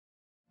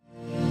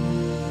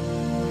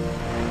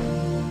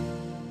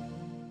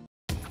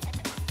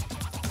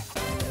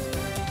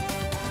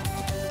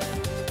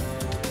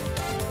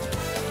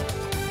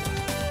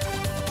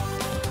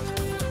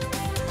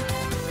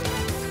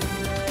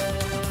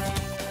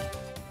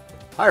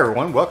Hi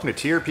everyone, welcome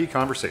to TRP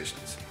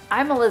Conversations.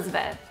 I'm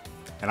Elizabeth.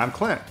 And I'm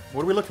Clint.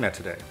 What are we looking at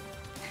today?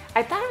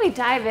 I thought we'd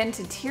dive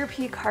into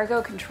TRP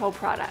Cargo Control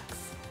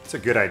products. It's a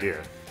good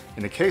idea.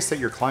 In the case that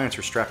your clients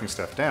are strapping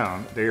stuff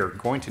down, they are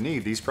going to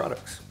need these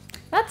products.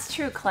 That's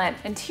true, Clint,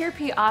 and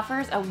TRP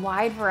offers a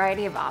wide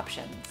variety of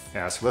options.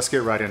 Yeah, so let's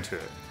get right into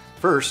it.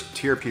 First,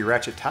 TRP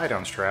Ratchet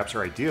Tie-Down straps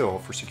are ideal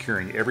for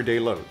securing everyday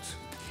loads.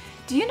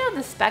 Do you know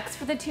the specs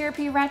for the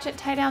TRP Ratchet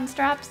Tie-Down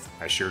straps?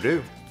 I sure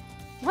do.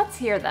 Let's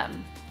hear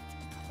them.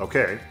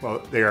 Okay, well,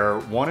 they are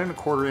 1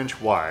 1/4 inch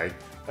wide,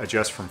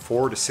 adjust from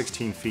 4 to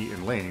 16 feet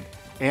in length,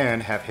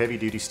 and have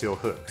heavy-duty steel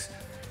hooks.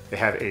 They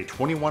have a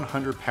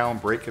 2,100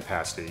 pound brake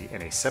capacity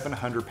and a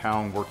 700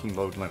 pound working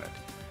load limit.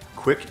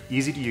 Quick,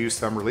 easy to use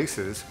thumb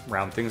releases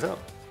round things up.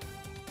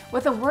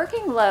 With a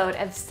working load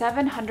of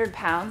 700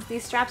 pounds,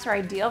 these straps are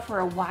ideal for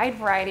a wide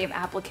variety of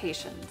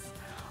applications.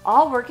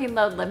 All working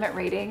load limit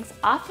ratings,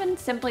 often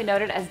simply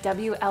noted as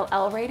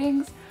WLL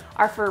ratings,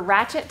 are for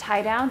ratchet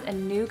tie-downs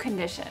in new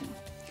condition.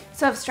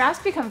 So if straps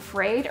become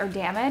frayed or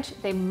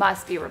damaged, they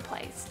must be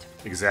replaced.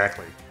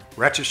 Exactly.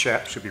 Ratchet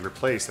straps should be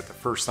replaced at the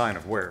first sign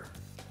of wear.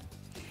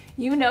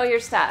 You know your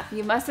stuff.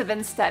 You must have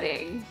been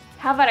studying.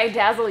 How about I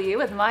dazzle you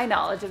with my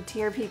knowledge of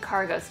TRP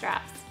cargo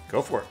straps?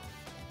 Go for it.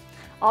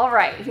 All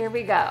right, here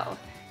we go.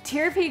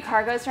 TRP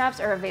cargo straps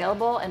are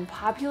available in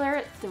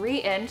popular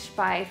 3-inch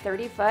by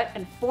 30 foot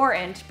and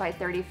 4-inch by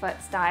 30 foot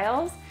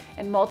styles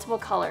in multiple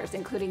colors,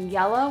 including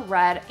yellow,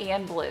 red,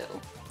 and blue.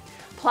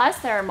 Plus,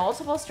 there are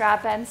multiple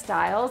strap end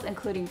styles,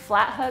 including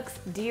flat hooks,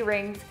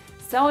 D-rings,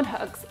 sewn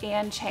hooks,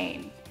 and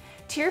chain.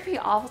 TRP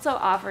also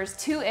offers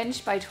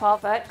 2-inch by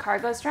 12 foot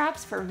cargo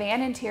straps for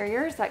van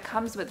interiors that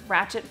comes with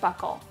ratchet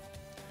buckle.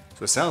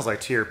 So it sounds like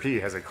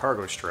TRP has a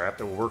cargo strap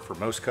that will work for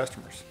most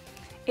customers.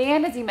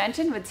 And as you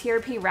mentioned with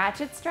TRP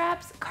ratchet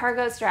straps,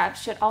 cargo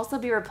straps should also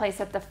be replaced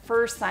at the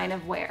first sign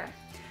of wear.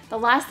 The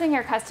last thing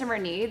your customer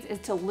needs is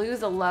to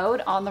lose a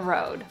load on the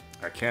road.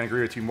 I can't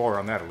agree with you more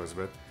on that,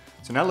 Elizabeth.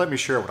 So now let me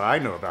share what I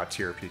know about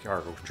TRP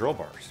Cargo Control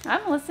Bars.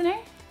 I'm listening.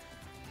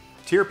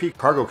 TRP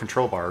Cargo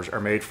Control Bars are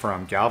made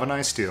from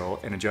galvanized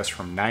steel and adjust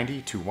from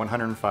 90 to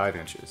 105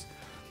 inches.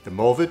 The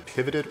molded,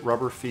 pivoted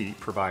rubber feet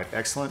provide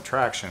excellent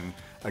traction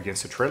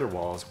against the trailer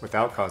walls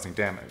without causing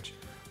damage.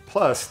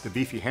 Plus, the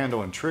beefy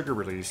handle and trigger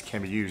release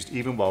can be used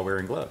even while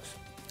wearing gloves.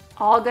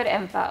 All good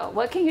info.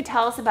 What can you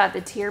tell us about the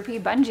TRP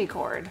Bungee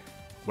Cord?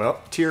 Well,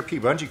 TRP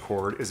Bungee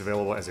Cord is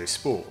available as a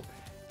spool.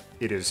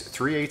 It is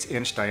 3/8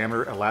 inch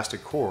diameter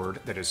elastic cord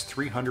that is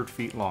 300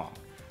 feet long.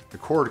 The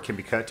cord can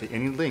be cut to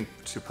any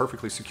length to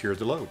perfectly secure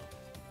the load.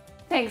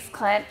 Thanks,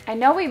 Clint. I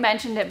know we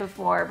mentioned it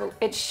before, but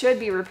it should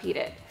be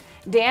repeated.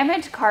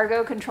 Damaged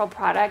cargo control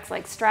products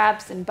like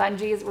straps and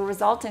bungees will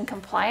result in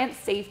compliance,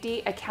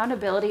 safety,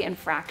 accountability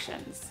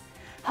infractions.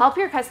 Help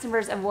your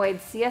customers avoid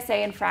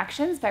CSA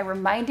infractions by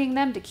reminding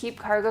them to keep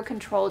cargo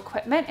control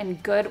equipment in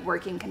good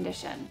working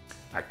condition.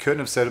 I couldn't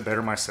have said it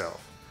better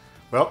myself.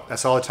 Well,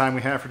 that's all the time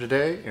we have for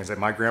today. As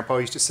my grandpa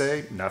used to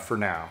say, enough for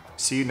now.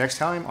 See you next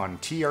time on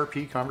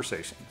TRP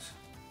Conversations.